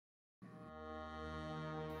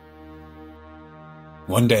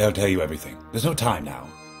One day I'll tell you everything. There's no time now.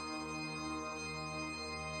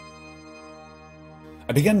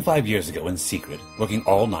 I began 5 years ago in secret, working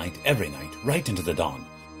all night, every night, right into the dawn.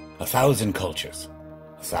 1,000 cultures.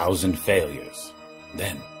 1,000 failures.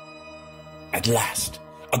 Then, at last,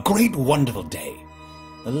 a great wonderful day.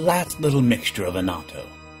 The last little mixture of annatto.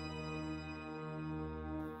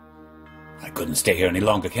 I couldn't stay here any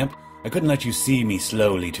longer, Kemp. I couldn't let you see me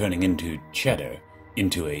slowly turning into cheddar,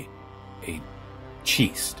 into a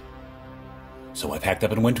cheast. So I packed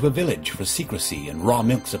up and went to a village for secrecy and raw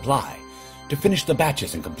milk supply, to finish the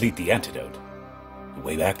batches and complete the antidote. The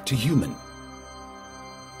way back to human.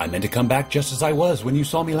 I meant to come back just as I was when you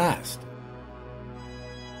saw me last.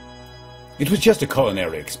 It was just a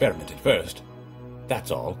culinary experiment at first.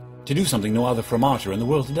 That's all. To do something no other fromager in the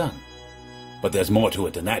world had done. But there's more to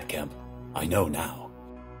it than that, Kemp. I know now.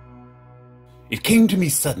 It came to me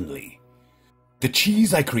suddenly. The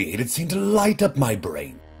cheese I created seemed to light up my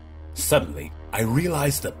brain. Suddenly, I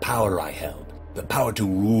realized the power I held. The power to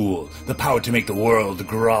rule. The power to make the world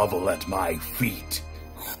grovel at my feet.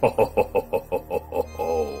 Ho ho ho ho ho ho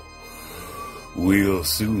ho. We'll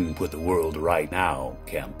soon put the world right now,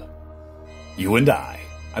 Kemp. You and I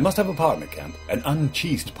must have a partner, Kemp, an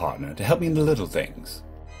uncheased partner to help me in the little things.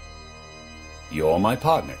 You're my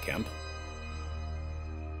partner, Kemp.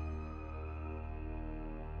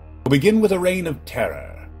 We'll begin with a reign of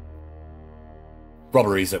terror.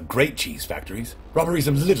 Robberies of great cheese factories, robberies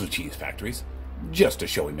of little cheese factories, just to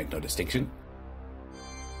show we make no distinction.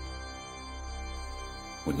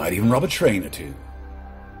 We might even rob a train or two.